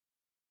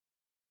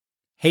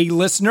Hey,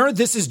 listener,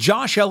 this is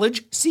Josh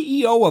Elledge,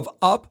 CEO of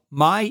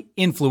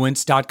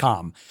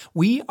UpMyInfluence.com.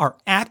 We are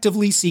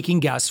actively seeking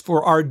guests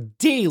for our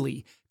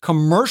daily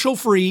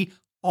commercial-free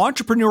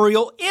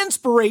entrepreneurial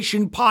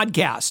inspiration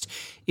podcast.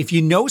 If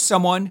you know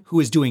someone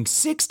who is doing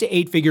 6 to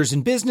 8 figures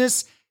in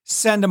business,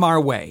 send them our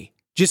way.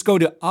 Just go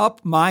to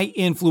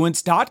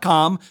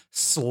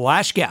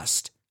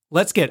UpMyInfluence.com/guest.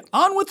 Let's get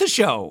on with the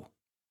show.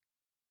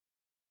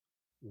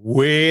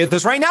 With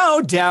us right now,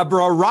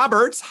 Debra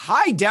Roberts.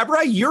 Hi,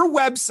 Debra. Your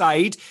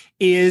website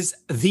is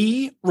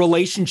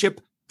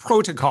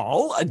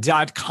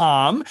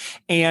therelationshipprotocol.com.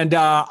 And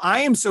I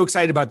am so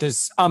excited about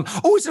this.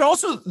 Is it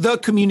also the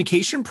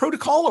communication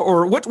protocol,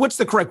 or what's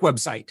the correct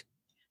website?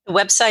 The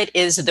website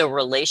is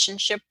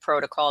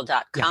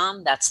therelationshipprotocol.com.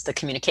 Yeah. That's the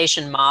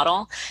communication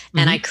model.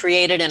 And I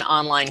created an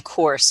online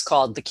course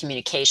called the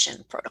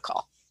Communication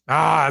Protocol.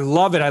 I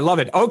love it. I love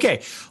it.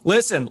 Okay,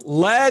 listen,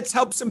 let's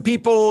help some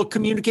people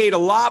communicate a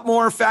lot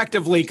more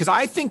effectively, because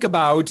I think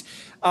about,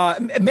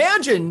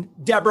 imagine,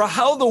 Debra,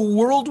 how the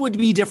world would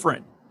be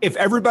different if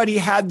everybody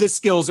had the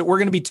skills that we're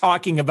going to be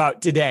talking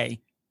about today.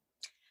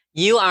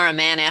 You are a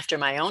man after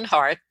my own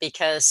heart,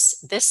 because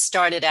this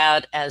started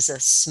out as a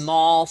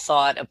small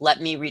thought of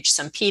let me reach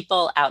some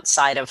people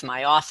outside of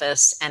my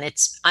office. And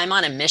I'm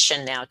on a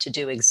mission now to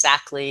do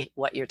exactly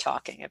what you're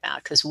talking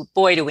about, because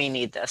boy, do we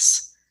need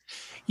this.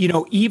 You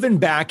know, even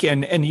back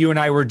in, and you and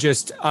I were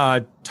just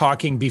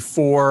talking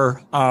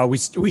before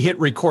we hit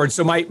record.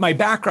 So my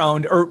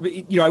background,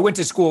 I went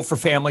to school for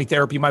family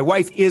therapy. My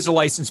wife is a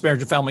licensed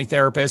marriage and family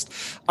therapist.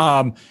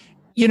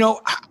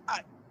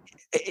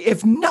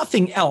 If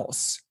nothing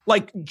else,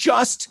 like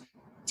just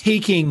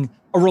taking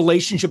a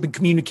relationship and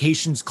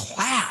communications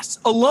class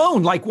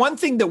alone, like one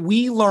thing that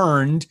we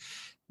learned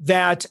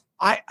that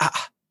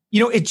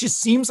it just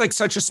seems like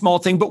such a small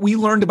thing, but we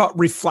learned about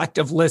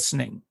reflective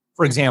listening,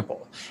 for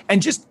example,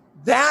 and just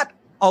that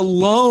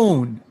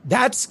alone,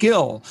 that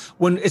skill,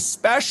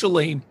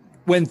 especially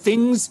when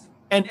things,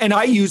 and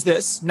I use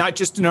this not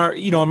just in our,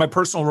 in my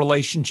personal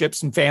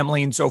relationships and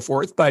family and so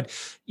forth, but,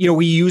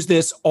 we use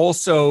this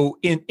also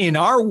in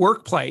our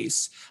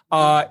workplace,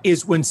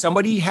 is when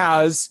somebody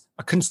has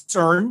a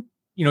concern,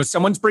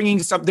 someone's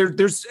bringing something,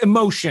 there's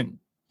emotion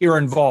here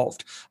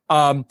involved.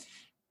 I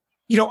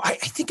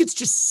think it's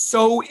just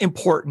so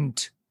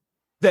important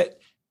that,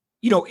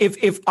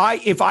 if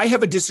I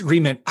have a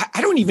disagreement, I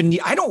don't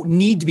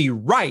need to be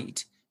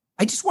right.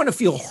 I just want to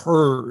feel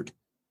heard.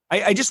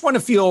 I just want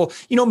to feel,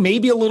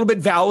 maybe a little bit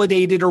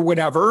validated or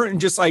whatever. And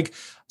just like,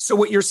 so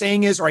what you're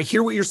saying is, or I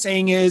hear what you're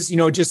saying is,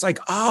 just like,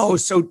 oh,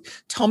 so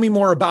tell me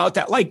more about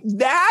that. Like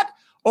that.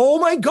 Oh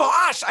my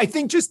gosh. I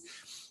think just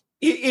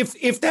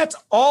if that's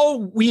all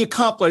we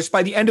accomplish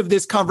by the end of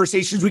this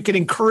conversation, we could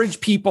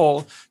encourage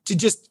people to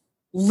just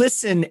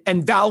listen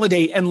and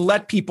validate and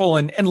let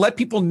people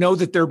know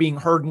that they're being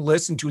heard and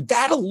listened to.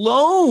 That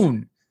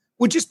alone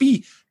would just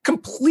be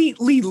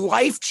completely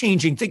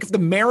life-changing. Think of the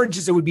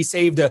marriages that would be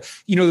saved, the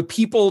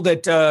people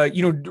that,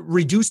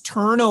 reduce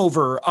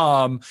turnover,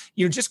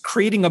 just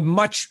creating a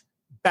much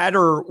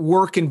better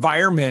work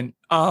environment.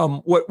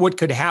 What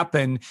could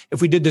happen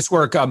if we did this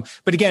work?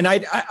 But again,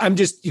 I'm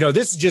just,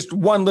 this is just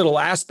one little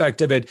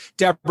aspect of it.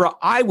 Debra,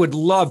 I would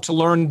love to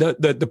learn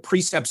the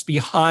precepts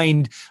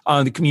behind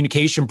the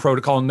communication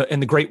protocol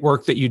and the great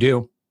work that you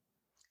do.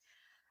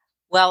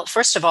 Well,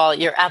 first of all,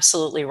 you're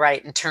absolutely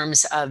right in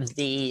terms of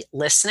the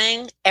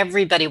listening.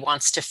 Everybody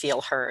wants to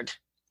feel heard.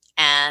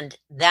 And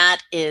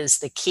that is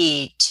the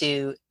key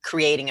to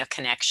creating a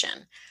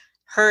connection.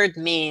 Heard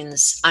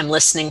means I'm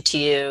listening to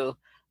you.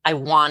 I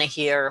want to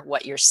hear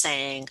what you're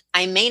saying.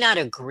 I may not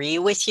agree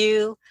with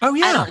you. Oh,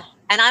 yeah.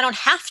 I don't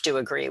have to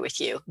agree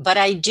with you, but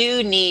I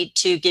do need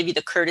to give you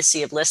the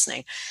courtesy of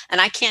listening. And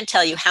I can't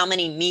tell you how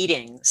many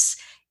meetings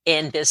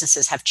in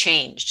businesses have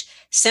changed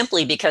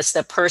simply because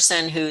the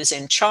person who's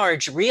in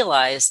charge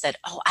realized that,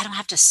 I don't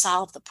have to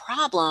solve the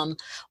problem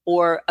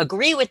or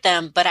agree with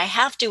them, but I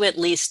have to at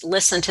least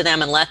listen to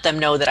them and let them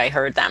know that I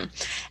heard them.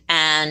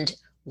 And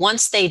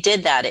once they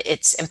did that,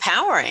 it's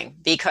empowering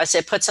because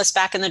it puts us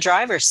back in the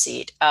driver's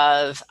seat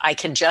of I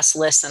can just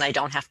listen. I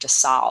don't have to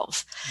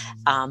solve,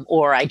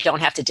 or I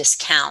don't have to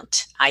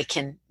discount. I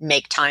can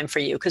make time for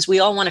you because we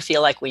all want to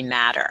feel like we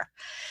matter.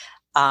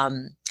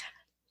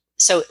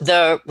 So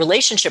the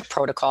relationship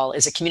protocol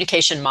is a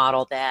communication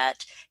model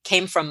that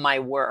came from my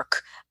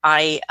work.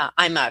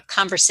 I'm a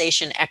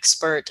conversation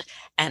expert,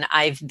 and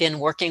I've been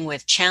working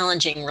with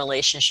challenging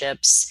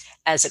relationships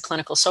as a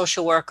clinical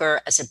social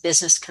worker, as a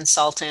business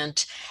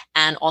consultant,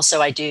 and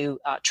also I do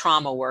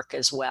trauma work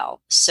as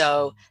well.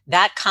 So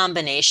that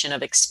combination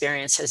of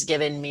experience has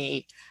given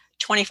me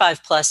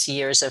 25 plus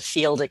years of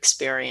field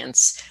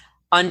experience,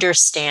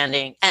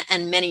 understanding,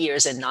 and many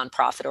years in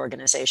nonprofit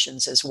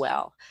organizations as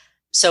well.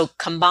 So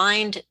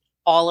combined,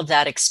 all of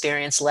that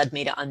experience led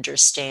me to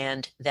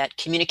understand that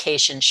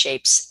communication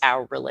shapes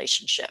our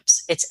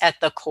relationships. It's at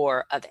the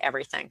core of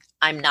everything.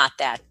 I'm not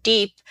that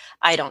deep.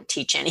 I don't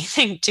teach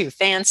anything too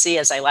fancy.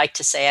 As I like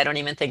to say, I don't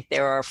even think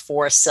there are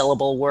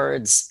 4-syllable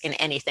words in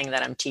anything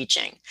that I'm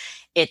teaching.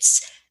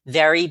 It's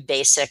very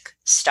basic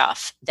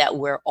stuff that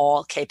we're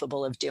all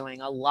capable of doing.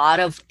 A lot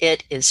of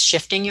it is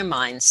shifting your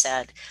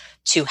mindset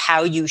to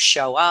how you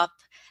show up,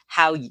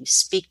 how you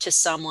speak to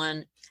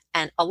someone.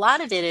 And a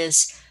lot of it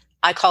is,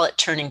 I call it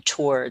turning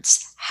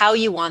towards how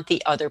you want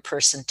the other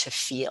person to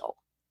feel.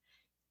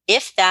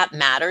 If that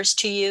matters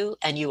to you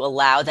and you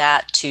allow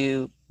that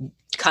to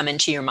come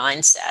into your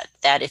mindset,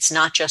 that it's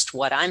not just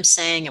what I'm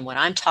saying and what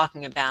I'm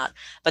talking about,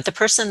 but the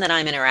person that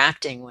I'm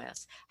interacting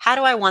with, how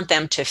do I want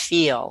them to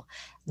feel?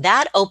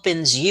 That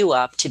opens you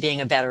up to being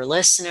a better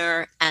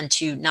listener and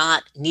to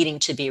not needing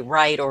to be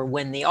right or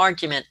win the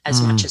argument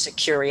as much as a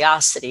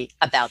curiosity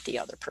about the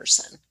other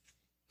person.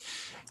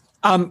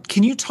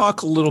 Can you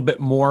talk a little bit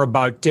more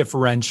about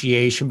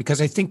differentiation? Because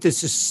I think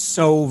this is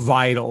so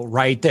vital,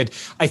 right? That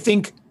I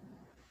think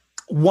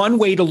one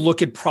way to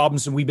look at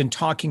problems, and we've been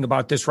talking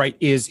about this, right,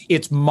 is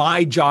it's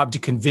my job to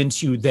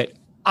convince you that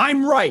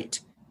I'm right.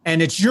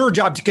 And it's your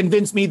job to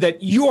convince me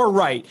that you're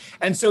right.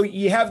 And so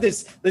you have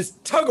this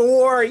tug of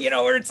war,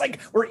 where it's like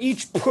we're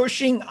each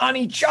pushing on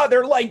each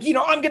other, like,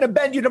 I'm going to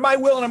bend you to my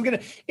will. And I'm going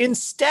to,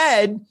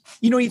 instead,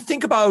 you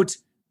think about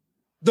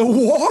the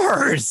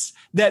wars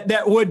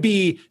that would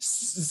be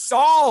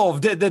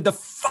solved, the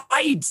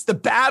fights, the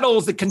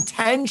battles, the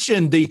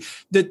contention, the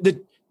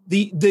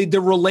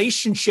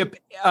relationship,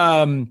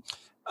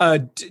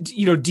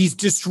 these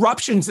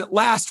disruptions that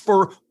last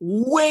for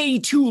way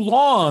too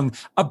long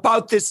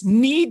about this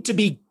need to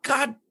be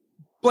God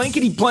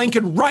blankety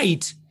blanket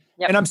right.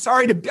 Yep. And I'm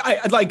sorry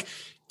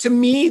to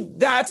me,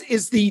 that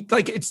is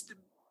it's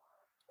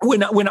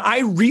when I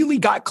really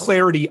got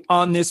clarity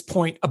on this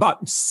point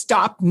about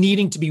stop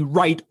needing to be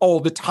right all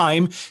the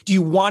time. Do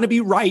you want to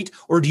be right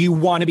or do you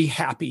want to be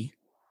happy?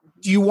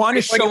 Do you want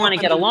to show up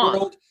in the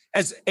world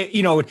as,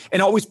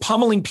 and always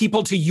pummeling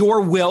people to your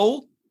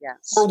will?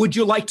 Yes. Or would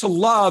you like to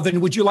love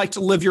and would you like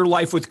to live your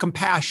life with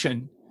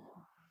compassion?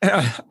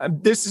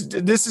 This is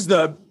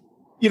the,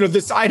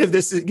 the side of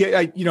this,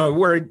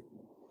 where,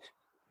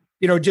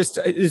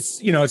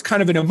 it's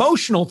kind of an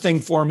emotional thing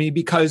for me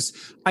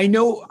because I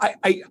know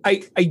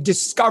I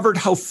discovered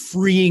how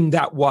freeing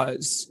that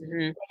was.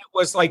 Mm-hmm. It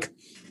was like,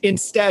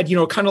 instead,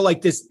 kind of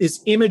like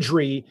this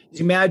imagery,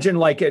 imagine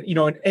like,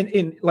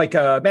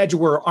 imagine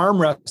we're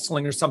arm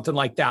wrestling or something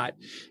like that.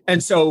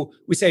 And so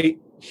we say,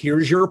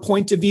 here's your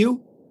point of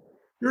view.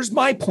 Here's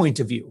my point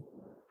of view.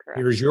 Correct.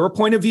 Here's your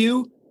point of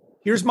view.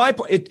 Here's my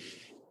point.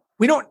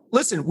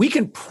 We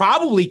can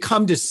probably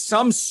come to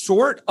some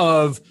sort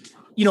of,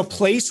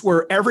 place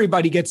where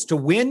everybody gets to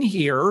win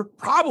here.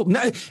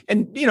 Probably.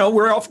 And,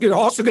 we're also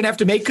going to have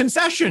to make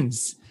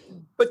concessions,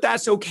 but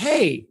that's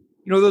okay.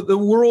 The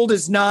world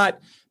is not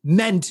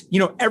meant,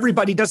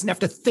 everybody doesn't have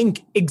to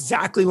think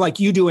exactly like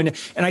you do. And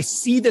I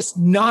see this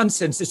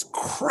nonsense, this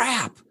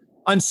crap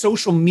on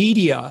social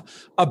media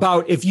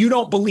about if you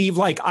don't believe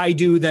like I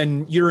do,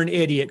 then you're an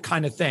idiot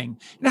kind of thing.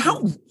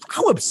 Now,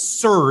 how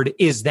absurd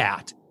is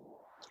that?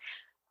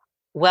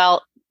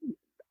 Well,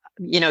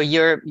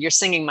 you're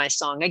singing my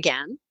song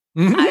again.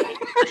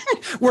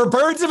 We're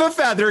birds of a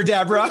feather,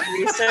 Debra.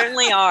 We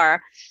certainly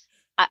are.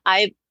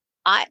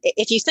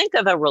 If you think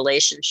of a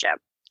relationship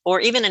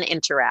or even an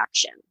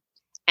interaction,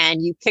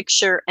 and you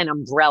picture an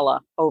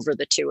umbrella over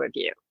the two of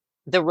you,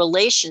 the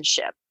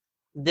relationship,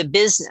 the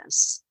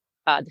business,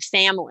 the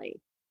family,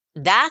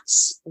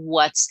 that's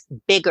what's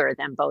bigger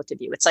than both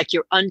of you. It's like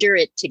you're under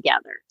it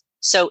together.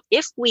 So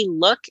if we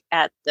look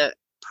at the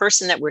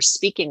person that we're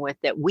speaking with,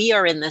 that we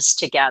are in this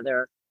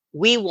together,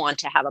 we want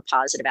to have a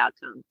positive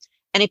outcome.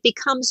 And it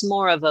becomes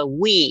more of a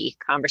we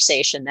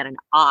conversation than an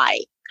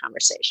I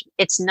conversation.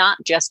 It's not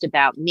just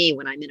about me.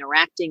 When I'm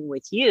interacting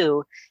with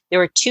you,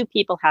 there are two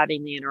people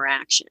having the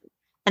interaction.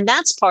 And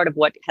that's part of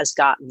what has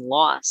gotten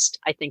lost,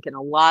 I think, in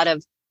a lot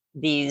of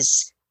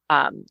these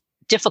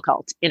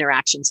difficult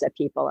interactions that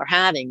people are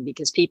having,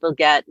 because people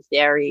get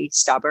very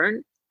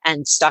stubborn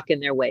and stuck in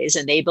their ways,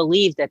 and they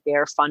believe that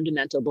their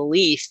fundamental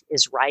belief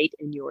is right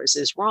and yours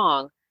is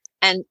wrong.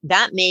 And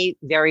that may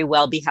very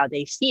well be how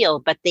they feel,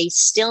 but they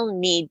still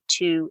need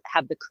to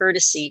have the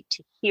courtesy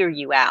to hear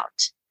you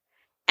out.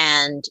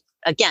 And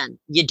again,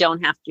 you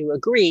don't have to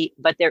agree,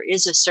 but there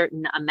is a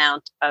certain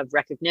amount of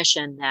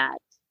recognition that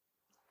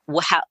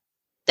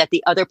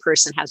the other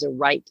person has a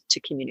right to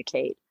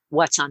communicate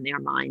what's on their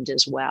mind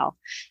as well.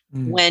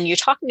 Mm. When you're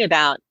talking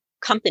about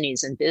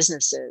companies and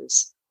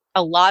businesses,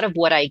 a lot of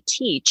what I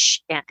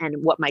teach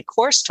and what my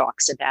course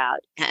talks about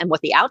and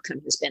what the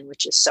outcome has been,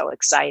 which is so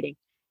exciting,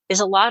 is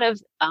a lot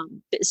of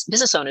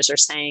business owners are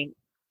saying,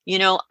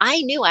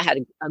 I knew I had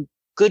a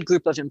good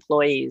group of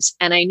employees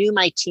and I knew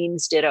my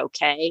teams did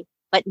okay,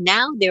 but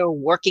now they're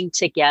working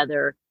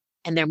together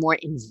and they're more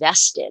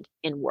invested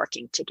in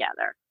working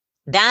together.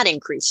 That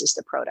increases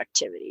the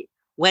productivity.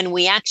 When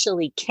we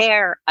actually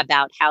care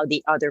about how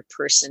the other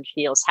person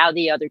feels, how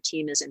the other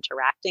team is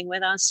interacting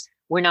with us,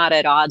 we're not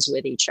at odds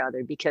with each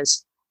other,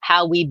 because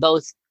how we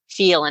both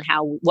feel and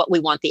what we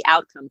want the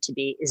outcome to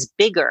be is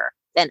bigger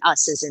than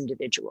us as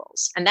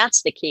individuals. And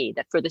that's the key,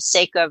 that for the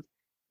sake of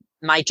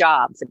my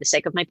job, for the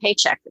sake of my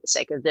paycheck, for the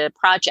sake of the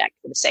project,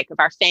 for the sake of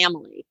our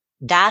family,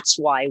 That's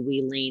why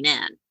we lean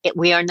in.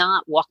 We are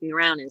not walking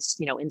around as,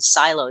 in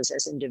silos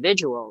as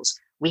individuals.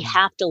 We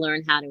have to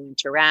learn how to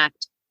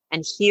interact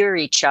and hear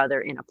each other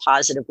in a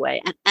positive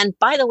way. And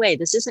by the way,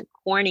 this isn't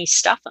corny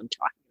stuff I'm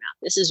talking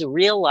about. This is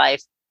real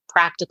life,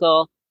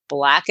 practical,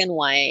 black and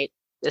white.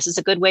 This is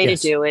a good way to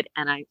do it.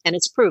 And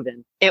it's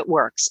proven it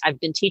works. I've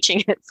been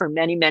teaching it for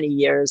many, many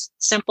years.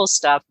 Simple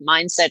stuff,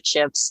 mindset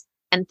shifts,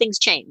 and things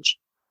change.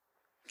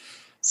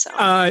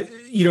 So,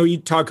 you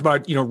talk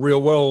about,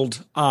 real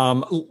world.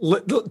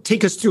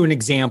 Take us through an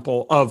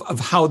example of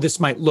how this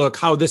might look,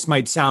 how this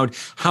might sound,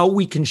 how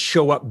we can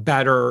show up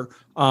better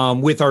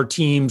with our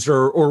teams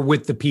or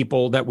with the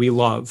people that we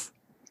love.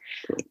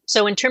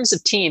 So in terms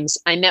of teams,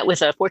 I met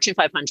with a Fortune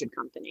 500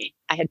 company.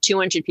 I had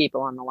 200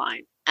 people on the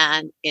line.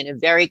 And in a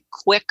very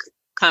quick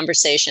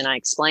conversation, I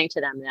explained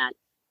to them that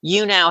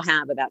you now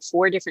have about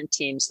 4 different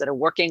teams that are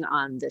working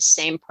on the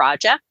same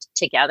project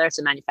together as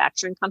a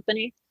manufacturing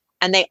company.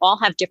 And they all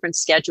have different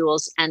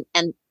schedules and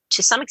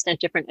to some extent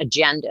different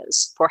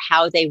agendas for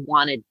how they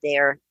wanted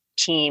their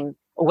team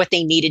or what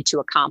they needed to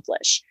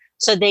accomplish.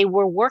 So they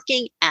were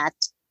working at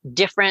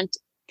different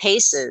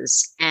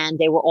paces and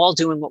they were all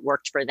doing what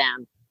worked for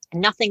them.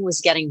 Nothing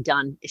was getting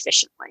done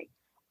efficiently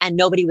and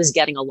nobody was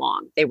getting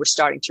along. They were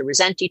starting to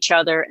resent each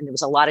other and there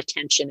was a lot of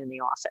tension in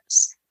the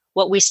office.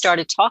 What we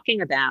started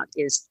talking about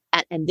is,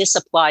 and this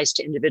applies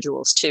to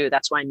individuals too,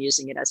 that's why I'm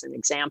using it as an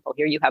example.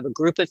 Here you have a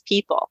group of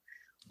people.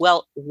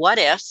 Well, what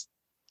if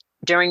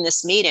during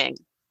this meeting,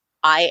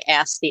 I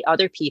asked the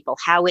other people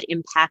how it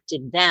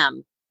impacted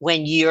them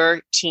when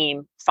your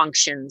team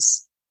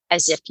functions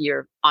as if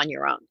you're on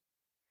your own?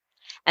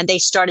 And they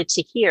started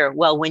to hear,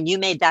 well, when you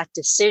made that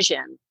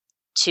decision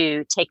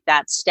to take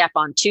that step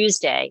on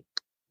Tuesday,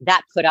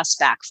 that put us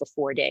back for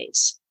 4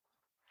 days.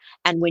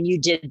 And when you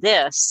did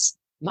this,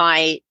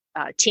 my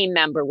team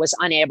member was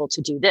unable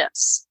to do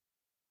this.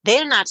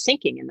 They're not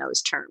thinking in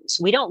those terms.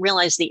 We don't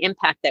realize the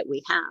impact that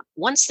we have.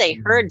 Once they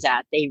heard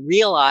that, they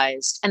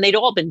realized, and they'd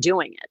all been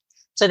doing it.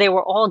 So they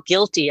were all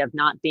guilty of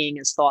not being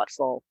as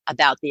thoughtful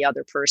about the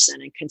other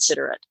person and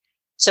considerate.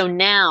 So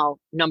now,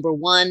 number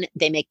one,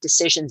 they make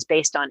decisions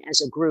based on, as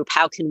a group,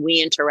 how can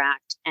we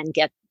interact and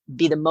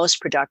be the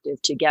most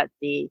productive to get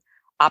the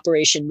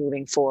operation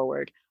moving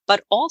forward.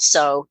 But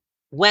also,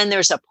 when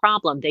there's a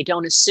problem, they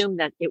don't assume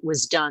that it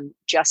was done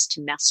just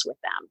to mess with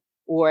them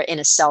or in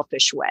a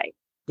selfish way.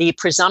 The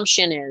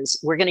presumption is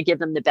we're going to give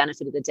them the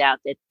benefit of the doubt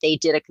that they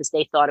did it because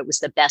they thought it was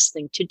the best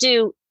thing to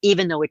do,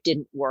 even though it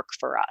didn't work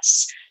for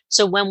us.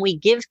 So when we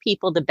give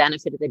people the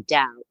benefit of the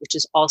doubt, which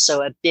is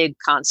also a big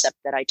concept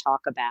that I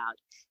talk about,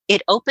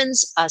 it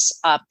opens us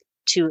up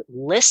to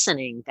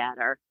listening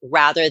better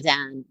rather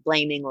than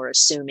blaming or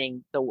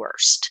assuming the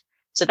worst.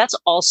 So that's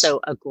also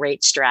a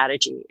great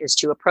strategy, is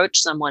to approach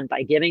someone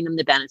by giving them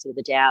the benefit of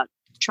the doubt,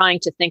 trying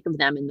to think of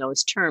them in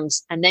those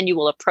terms, and then you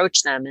will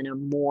approach them in a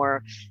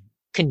more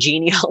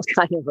congenial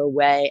kind of a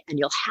way, and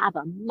you'll have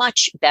a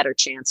much better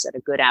chance at a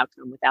good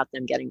outcome without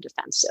them getting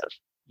defensive.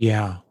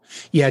 Yeah.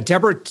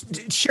 Debra,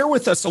 share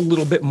with us a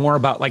little bit more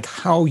about like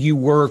how you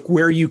work,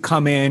 where you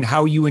come in,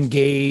 how you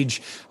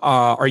engage.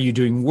 Are you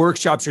doing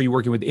workshops? Are you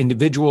working with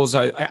individuals?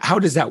 How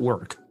does that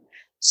work?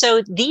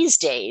 So these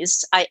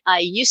days, I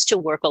used to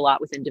work a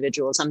lot with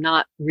individuals. I'm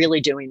not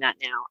really doing that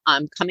now.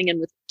 I'm coming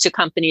in to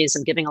companies.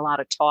 I'm giving a lot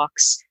of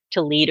talks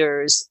to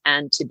leaders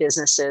and to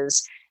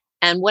businesses.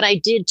 And what I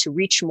did to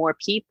reach more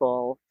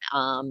people,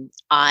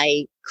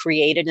 I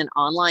created an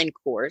online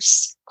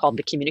course called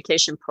the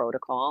Communication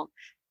Protocol.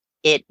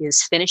 It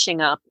is finishing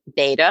up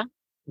beta,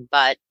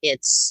 but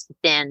it's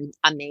been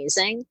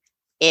amazing.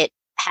 It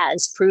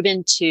has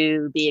proven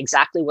to be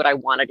exactly what I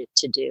wanted it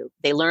to do.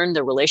 They learned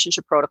the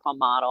relationship protocol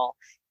model.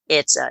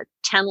 It's a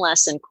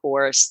 10-lesson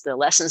course. The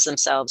lessons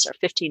themselves are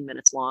 15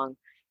 minutes long.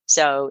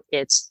 So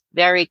it's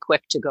very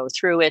quick to go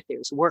through it.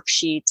 There's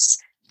worksheets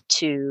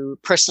to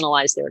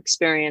personalize their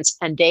experience,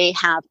 and they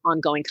have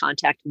ongoing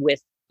contact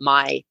with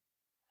my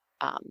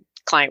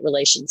client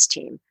relations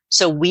team.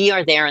 So we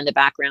are there in the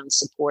background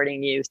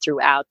supporting you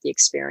throughout the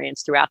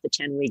experience, throughout the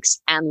 10 weeks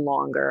and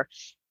longer.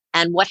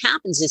 And what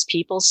happens is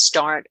people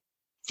start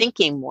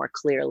thinking more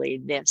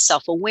clearly. Their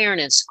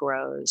self-awareness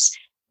grows.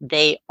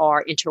 They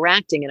are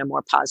interacting in a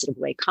more positive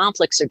way.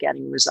 Conflicts are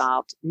getting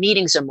resolved.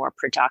 Meetings are more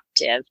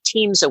productive.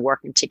 Teams are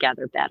working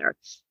together better.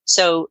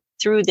 So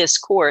through this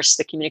course,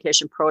 the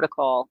Communication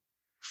Protocol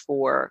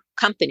for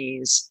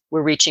companies,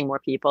 we're reaching more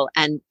people.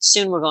 And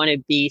soon we're going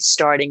to be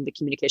starting the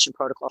Communication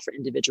Protocol for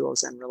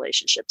individuals and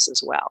relationships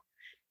as well.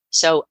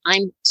 So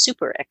I'm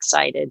super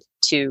excited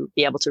to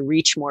be able to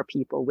reach more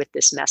people with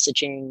this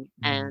messaging,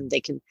 and they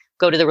can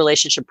go to the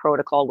Relationship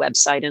Protocol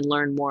website and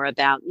learn more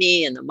about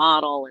me and the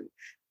model and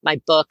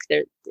my book.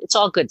 It's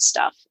all good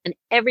stuff. And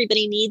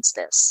everybody needs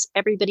this.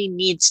 Everybody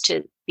needs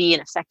to be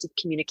an effective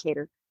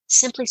communicator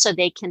simply so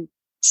they can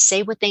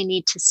say what they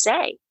need to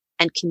say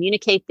and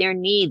communicate their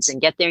needs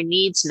and get their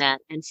needs met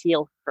and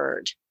feel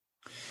heard.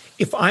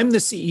 If I'm the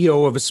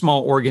CEO of a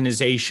small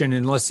organization,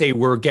 and let's say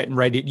we're getting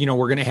ready,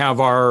 we're going to have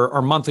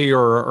our monthly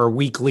or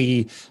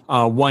weekly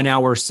 1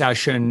 hour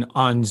session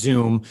on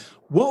Zoom,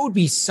 what would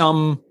be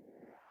some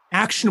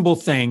actionable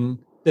thing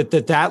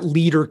that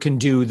leader can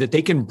do that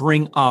they can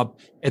bring up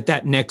at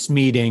that next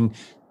meeting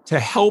to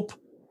help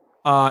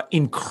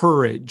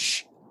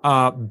encourage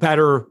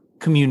better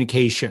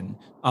communication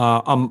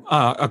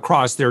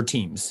across their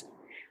teams?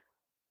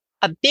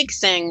 A big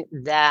thing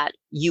that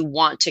you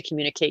want to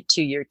communicate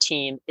to your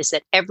team is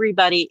that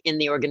everybody in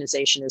the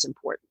organization is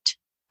important,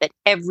 that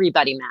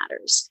everybody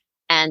matters,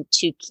 and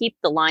to keep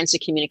the lines of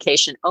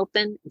communication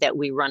open, that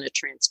we run a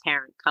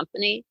transparent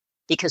company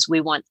because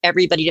we want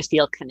everybody to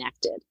feel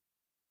connected.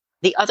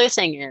 The other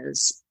thing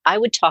is, I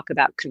would talk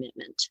about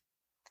commitment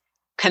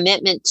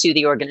to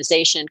the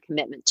organization,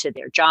 commitment to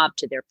their job,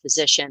 to their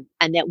position,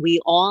 and that we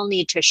all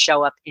need to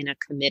show up in a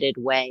committed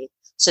way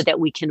so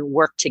that we can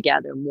work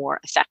together more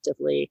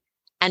effectively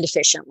and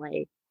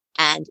efficiently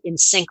and in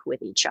sync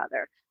with each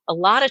other. A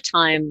lot of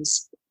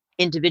times,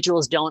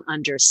 individuals don't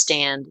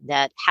understand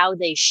that how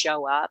they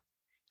show up,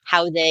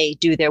 how they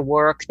do their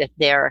work, that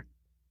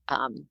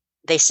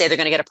they say they're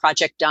going to get a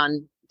project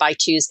done by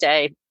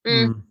Tuesday.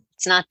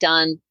 It's not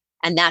done.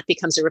 And that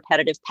becomes a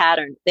repetitive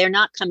pattern. They're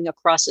not coming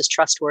across as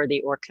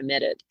trustworthy or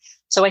committed.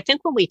 So I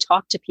think when we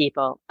talk to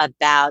people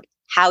about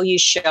how you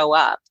show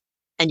up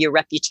and your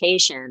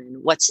reputation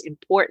and what's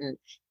important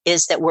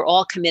is that we're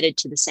all committed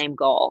to the same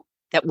goal,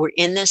 that we're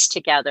in this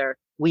together.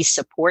 We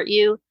support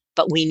you,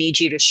 but we need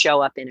you to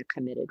show up in a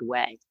committed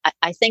way.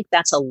 I think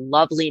that's a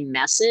lovely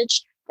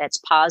message that's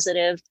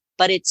positive,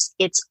 but it's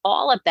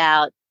all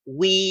about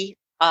we,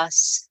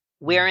 us,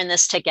 we're in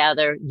this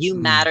together. You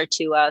matter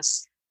to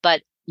us,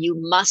 but you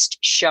must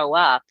show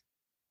up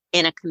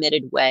in a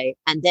committed way.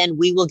 And then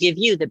we will give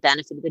you the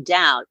benefit of the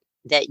doubt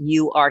that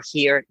you are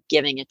here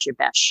giving it your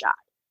best shot.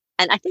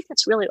 And I think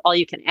that's really all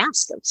you can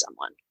ask of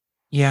someone.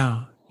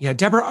 Yeah. Yeah.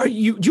 Debra,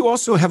 you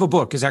also have a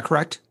book. Is that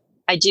correct?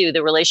 I do.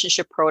 The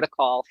Relationship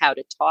Protocol, How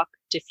to Talk,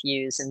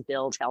 Diffuse, and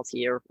Build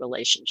Healthier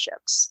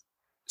Relationships.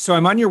 So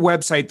I'm on your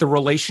website,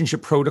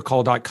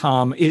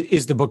 therelationshipprotocol.com.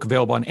 Is the book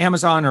available on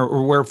Amazon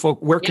or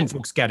where can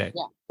folks get it?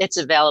 Yeah, it's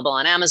available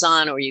on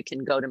Amazon, or you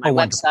can go to my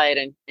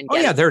website and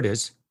get it. There it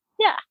is.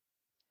 Yeah.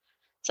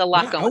 It's a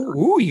lot going on.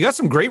 Ooh, you got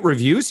some great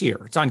reviews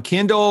here. It's on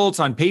Kindle, it's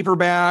on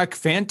paperback.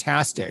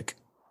 Fantastic.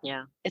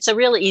 Yeah. It's a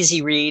real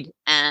easy read,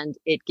 and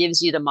it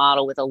gives you the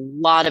model with a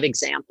lot of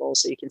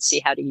examples so you can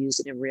see how to use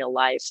it in real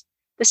life.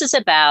 This is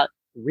about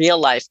real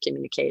life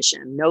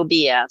communication, no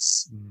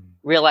BS,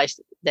 real life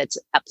that's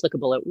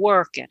applicable at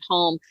work, at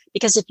home.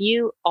 Because if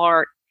you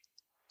are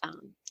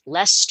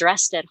less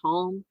stressed at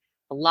home,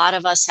 a lot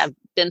of us have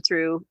been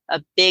through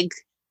a big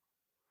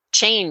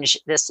change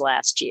this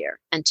last year.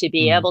 And to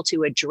be able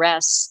to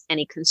address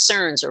any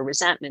concerns or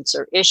resentments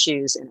or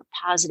issues in a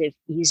positive,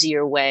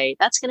 easier way,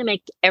 that's going to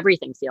make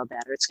everything feel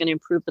better. It's going to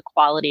improve the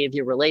quality of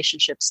your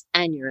relationships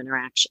and your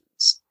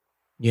interactions.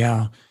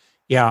 Yeah.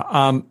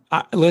 Yeah.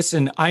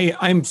 Listen,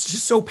 I'm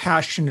just so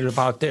passionate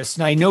about this.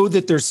 And I know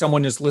that there's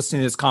someone who's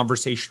listening to this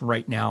conversation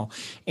right now.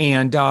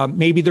 And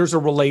maybe there's a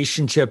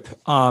relationship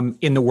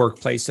in the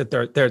workplace that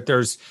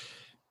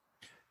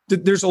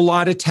there's a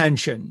lot of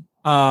tension.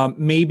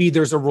 Maybe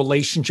there's a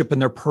relationship in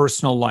their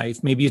personal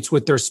life. Maybe it's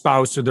with their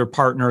spouse or their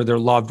partner, or their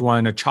loved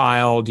one, a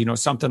child,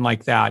 something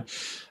like that.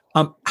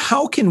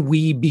 How can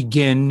we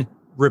begin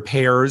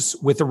repairs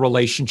with a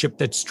relationship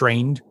that's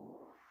strained?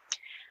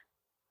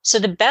 So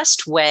the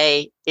best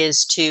way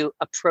is to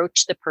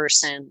approach the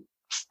person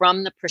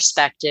from the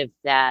perspective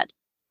that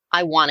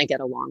I want to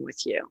get along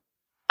with you.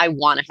 I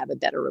want to have a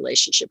better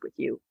relationship with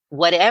you.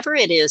 Whatever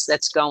it is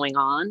that's going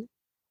on,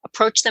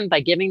 approach them by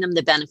giving them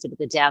the benefit of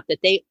the doubt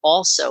that they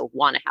also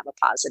want to have a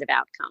positive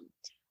outcome.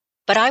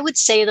 But I would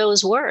say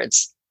those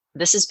words.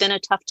 This has been a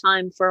tough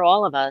time for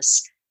all of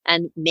us.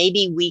 And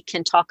maybe we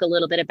can talk a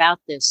little bit about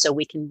this so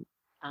we can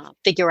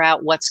figure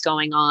out what's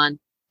going on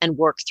and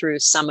work through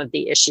some of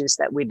the issues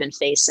that we've been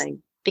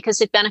facing,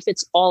 because it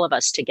benefits all of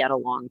us to get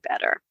along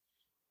better.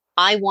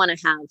 I want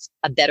to have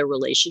a better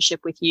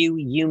relationship with you.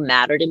 You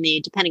matter to me,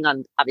 depending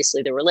on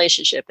obviously the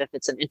relationship. If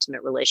it's an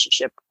intimate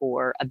relationship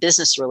or a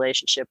business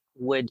relationship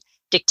would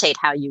dictate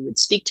how you would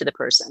speak to the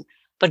person.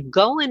 But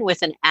go in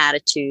with an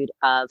attitude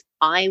of,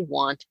 I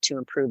want to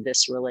improve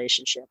this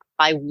relationship.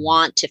 I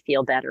want to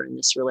feel better in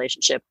this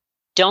relationship.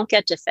 Don't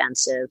get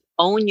defensive.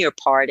 Own your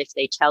part if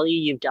they tell you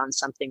you've done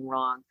something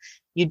wrong.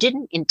 You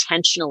didn't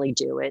intentionally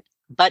do it,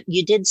 but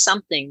you did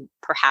something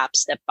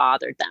perhaps that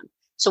bothered them.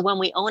 So when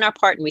we own our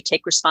part and we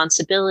take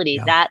responsibility,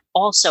 that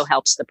also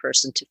helps the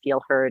person to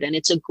feel heard. And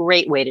it's a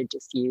great way to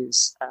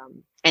diffuse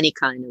any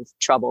kind of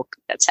trouble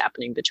that's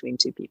happening between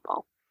two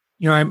people.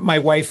 My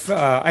wife,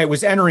 I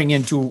was entering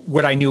into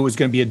what I knew was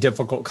going to be a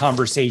difficult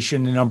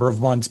conversation a number of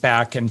months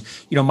back. And,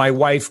 my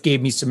wife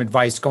gave me some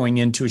advice going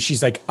into it.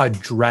 She's like,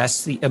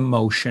 address the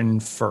emotion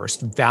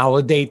first,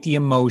 validate the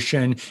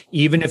emotion,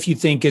 even if you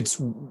think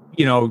it's,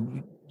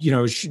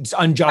 it's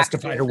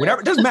unjustified or whatever.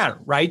 It doesn't matter,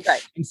 right?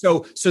 And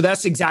so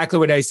that's exactly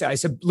what I said. I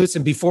said,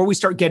 listen, before we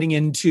start getting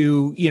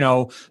into,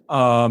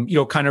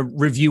 kind of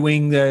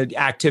reviewing the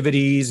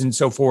activities and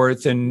so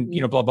forth and,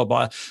 blah, blah,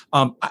 blah.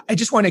 I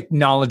just want to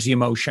acknowledge the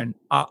emotion.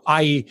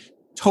 I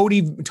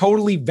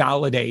totally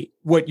validate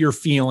what you're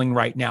feeling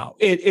right now.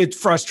 It's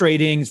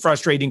frustrating. It's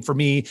frustrating for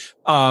me.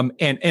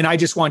 And I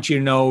just want you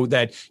to know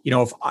that,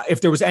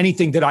 if there was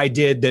anything that I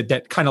did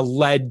that kind of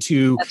led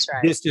to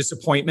this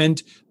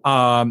disappointment,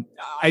 I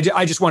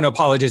just want to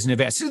apologize in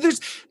advance. So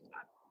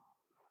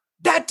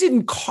that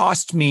didn't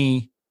cost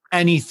me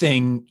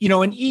anything,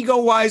 and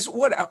ego-wise,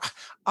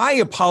 I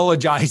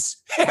apologize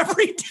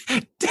every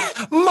day,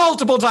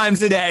 multiple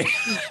times a day.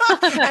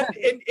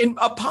 and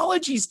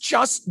apologies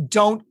just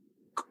don't,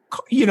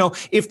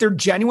 if they're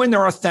genuine,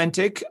 they're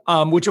authentic,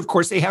 which of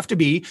course they have to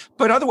be,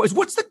 but otherwise,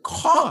 what's the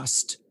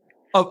cost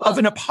of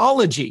an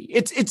apology?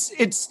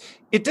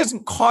 It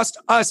doesn't cost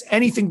us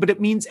anything, but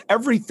it means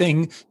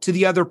everything to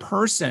the other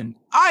person.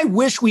 I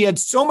wish we had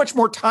so much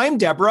more time,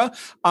 Debra.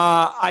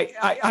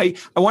 I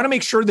want to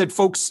make sure that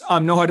folks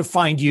know how to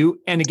find you.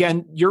 And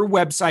again, your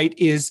website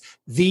is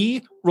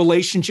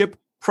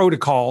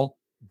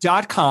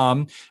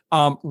therelationshipprotocol.com.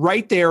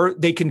 Right there,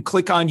 they can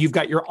click on, you've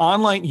got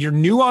your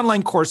new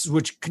online courses,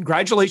 which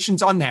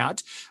congratulations on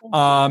that.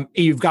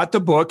 You've got the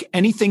book.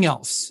 Anything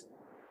else?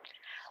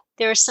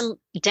 There are some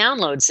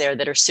downloads there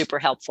that are super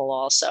helpful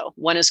also.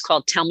 One is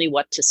called Tell Me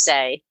What to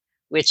Say,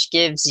 which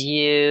gives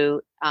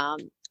you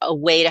a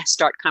way to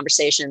start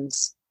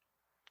conversations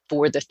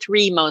for the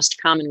 3 most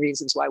common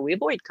reasons why we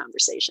avoid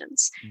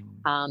conversations.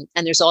 And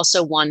there's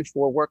also one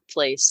for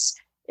workplace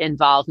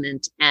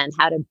involvement and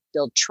how to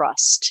build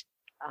trust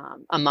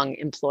among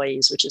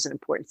employees, which is an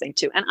important thing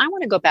too. And I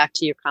want to go back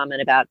to your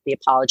comment about the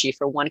apology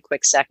for one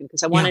quick second,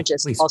 because I want to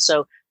just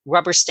also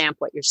rubber stamp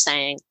what you're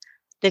saying.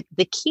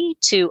 The key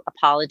to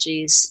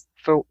apologies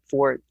for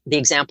the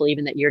example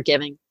even that you're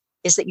giving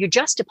is that you're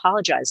just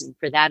apologizing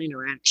for that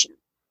interaction.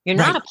 You're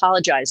not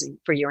apologizing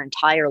for your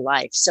entire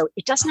life. So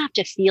it doesn't have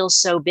to feel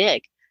so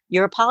big.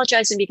 You're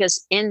apologizing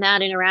because in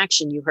that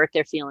interaction, you hurt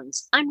their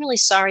feelings. I'm really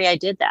sorry I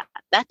did that.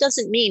 That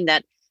doesn't mean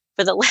that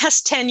for the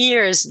last 10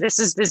 years, this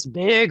is this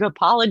big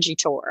apology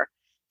tour.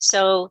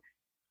 So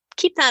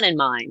keep that in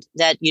mind,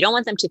 that you don't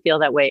want them to feel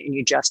that way and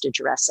you're just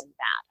addressing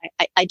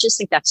that. I just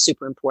think that's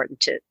super important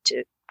to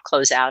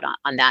close out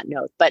on that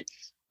note. But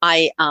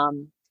I'm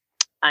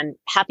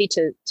happy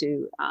to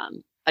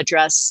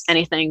address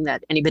anything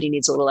that anybody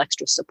needs a little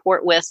extra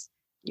support with.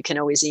 You can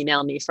always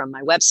email me from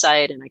my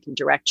website and I can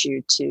direct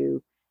you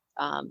to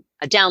a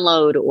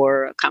download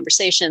or a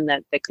conversation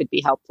that could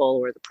be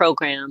helpful, or the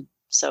program.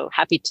 So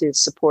happy to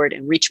support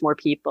and reach more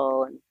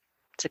people. And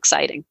it's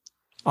exciting.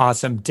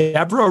 Awesome.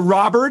 Debra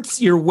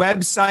Roberts, your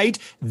website,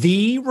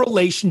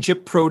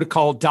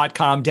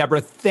 therelationshipprotocol.com.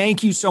 Debra,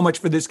 thank you so much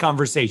for this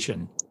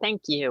conversation.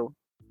 Thank you.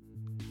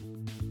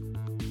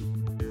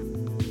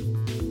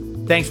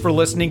 Thanks for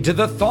listening to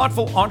The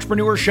Thoughtful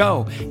Entrepreneur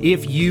Show.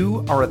 If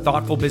you are a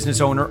thoughtful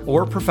business owner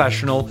or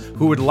professional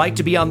who would like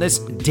to be on this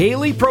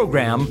daily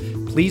program,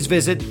 please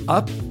visit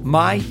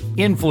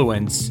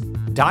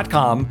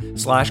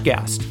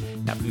upmyinfluence.com/guest.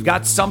 Now, if you've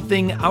got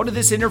something out of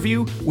this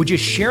interview, would you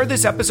share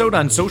this episode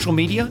on social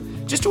media?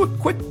 Just do a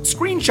quick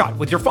screenshot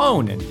with your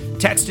phone and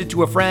text it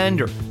to a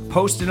friend or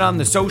post it on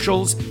the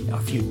socials. Now,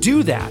 if you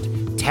do that,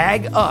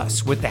 tag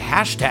us with the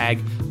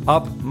hashtag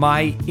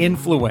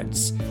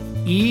UpMyInfluence.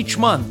 Each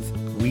month,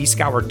 we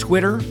scour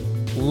Twitter,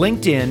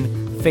 LinkedIn,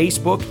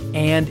 Facebook,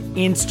 and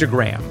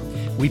Instagram.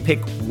 We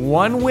pick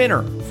one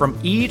winner from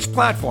each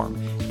platform,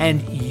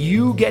 and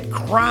you get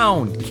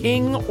crowned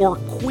king or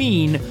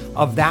queen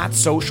of that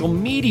social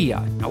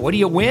media. Now, what do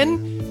you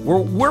win?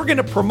 We're going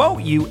to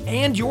promote you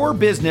and your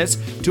business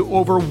to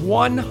over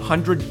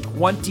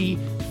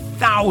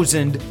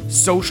 120,000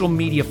 social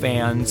media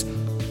fans,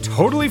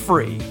 totally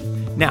free.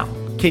 Now,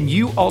 can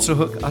you also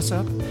hook us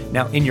up?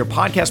 Now, in your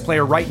podcast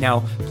player right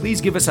now,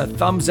 please give us a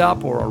thumbs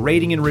up or a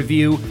rating and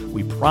review.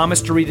 We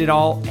promise to read it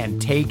all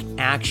and take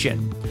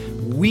action.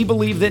 We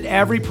believe that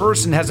every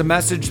person has a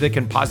message that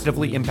can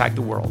positively impact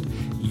the world.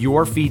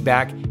 Your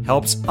feedback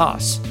helps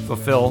us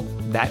fulfill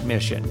that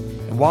mission.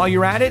 And while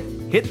you're at it,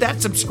 hit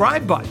that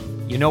subscribe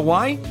button. You know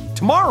why?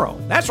 Tomorrow,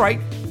 that's right,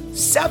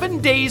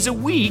 7 days a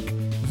week,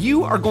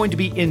 you are going to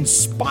be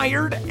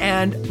inspired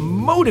and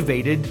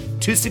motivated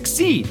to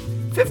succeed.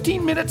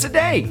 15 minutes a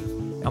day.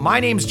 Now,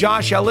 my name's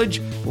Josh Elledge.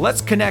 Let's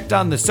connect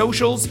on the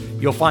socials.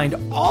 You'll find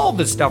all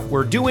the stuff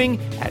we're doing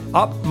at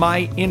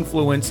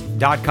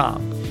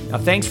upmyinfluence.com. Now,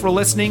 thanks for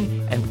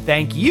listening, and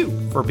thank you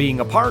for being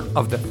a part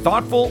of the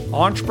Thoughtful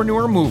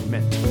Entrepreneur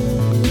Movement.